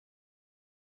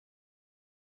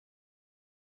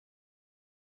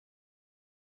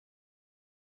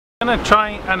I'm going to try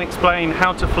and explain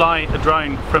how to fly a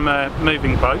drone from a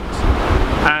moving boat,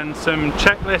 and some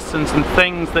checklists and some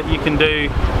things that you can do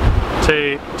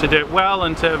to do it well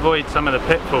and to avoid some of the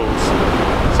pitfalls.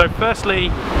 So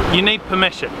firstly, you need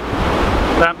permission.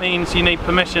 That means you need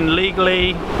permission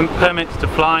legally, permits to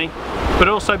fly, but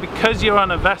also because you're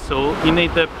on a vessel, you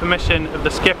need the permission of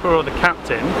the skipper or the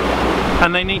captain,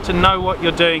 and they need to know what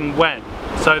you're doing when,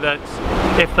 so that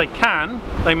if they can,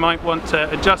 they might want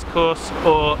to adjust course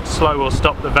or slow or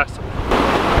stop the vessel.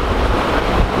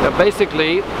 Now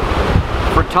basically,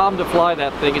 for Tom to fly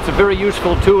that thing, it's a very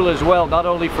useful tool as well, not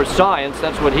only for science,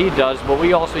 that's what he does, but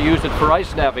we also use it for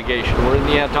ice navigation. We're in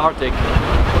the Antarctic,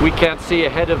 we can't see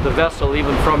ahead of the vessel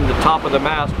even from the top of the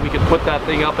mast. We can put that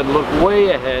thing up and look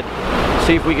way ahead,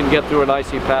 see if we can get through an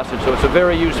icy passage. So it's a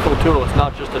very useful tool, it's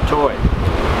not just a toy.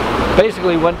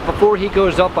 Basically, before he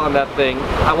goes up on that thing,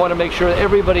 I want to make sure that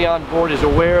everybody on board is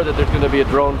aware that there's going to be a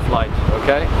drone flight,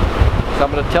 okay? So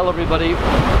I'm going to tell everybody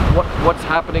what's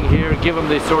happening here, give them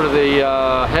the sort of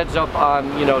the heads up on,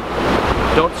 you know,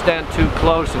 don't stand too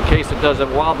close in case it does a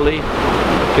wobbly,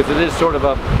 because it is sort of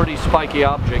a pretty spiky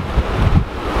object.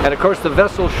 And of course the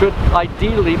vessel should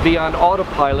ideally be on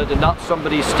autopilot and not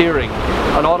somebody steering.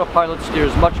 An autopilot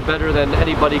steers much better than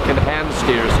anybody can hand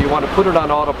steer, so you want to put it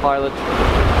on autopilot.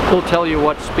 We'll tell you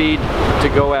what speed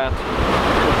to go at,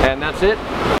 and that's it.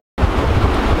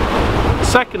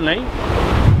 Secondly,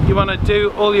 you want to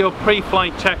do all your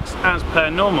pre-flight checks as per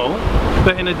normal,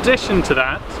 but in addition to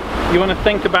that, you want to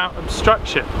think about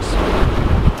obstructions.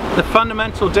 The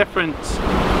fundamental difference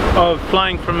of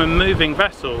flying from a moving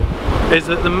vessel is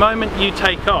that the moment you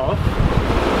take off,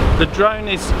 the drone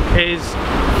is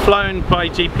flown by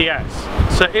GPS,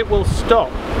 so it will stop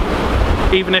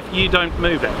even if you don't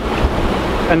move it.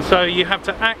 And so you have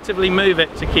to actively move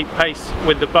it to keep pace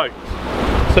with the boat.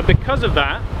 So because of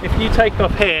that, if you take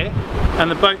off here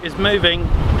and the boat is moving,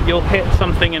 you'll hit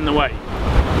something in the way.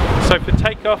 So for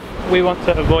takeoff, we want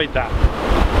to avoid that.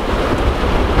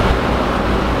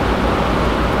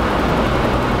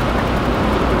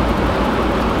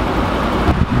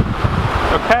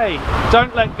 Okay,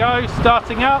 don't let go,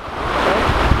 starting up.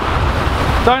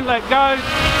 Don't let go,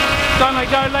 don't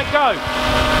let go, let go.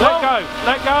 Let go,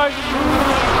 let go.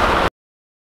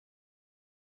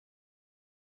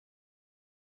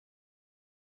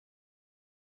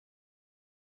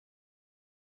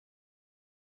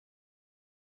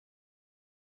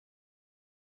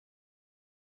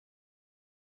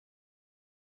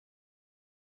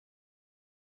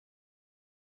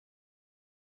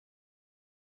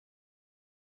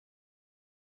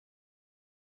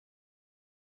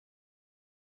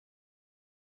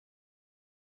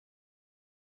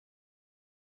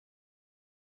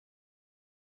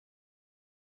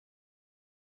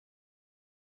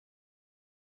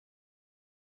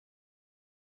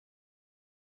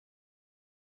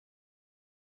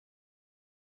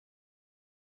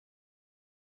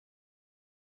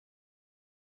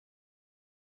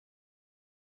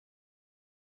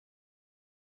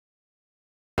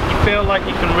 Feel like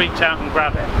you can reach out and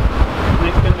grab it, and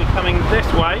it's going to be coming this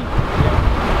way,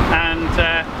 and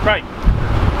great.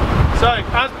 So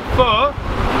as before,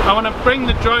 I want to bring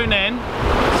the drone in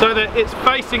so that it's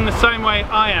facing the same way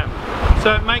I am,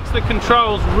 so it makes the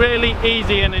controls really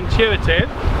easy and intuitive.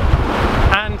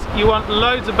 And you want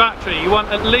loads of battery, you want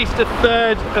at least a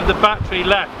third of the battery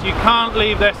left. You can't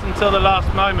leave this until the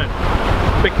last moment,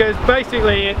 because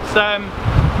basically it's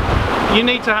you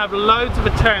need to have loads of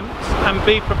attempts and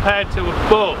be prepared to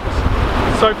abort.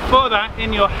 So for that,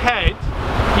 in your head,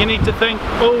 you need to think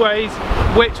always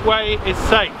which way is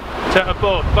safe to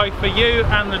abort, both for you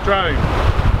and the drone.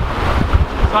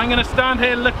 So I'm going to stand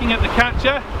here looking at the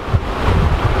catcher.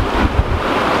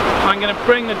 I'm going to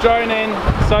bring the drone in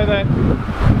so that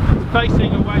it's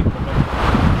facing away from me.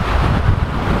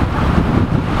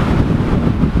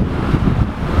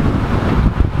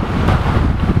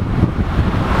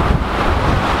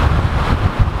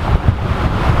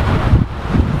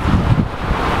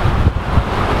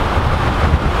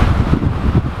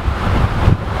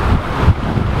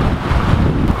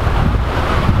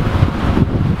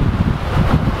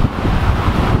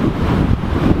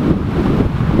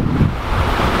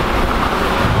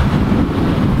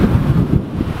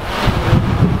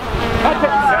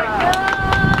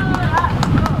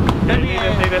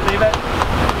 Leave it.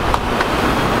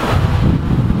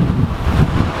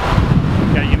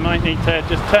 Okay, you might need to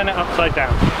just turn it upside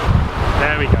down.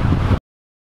 There we go.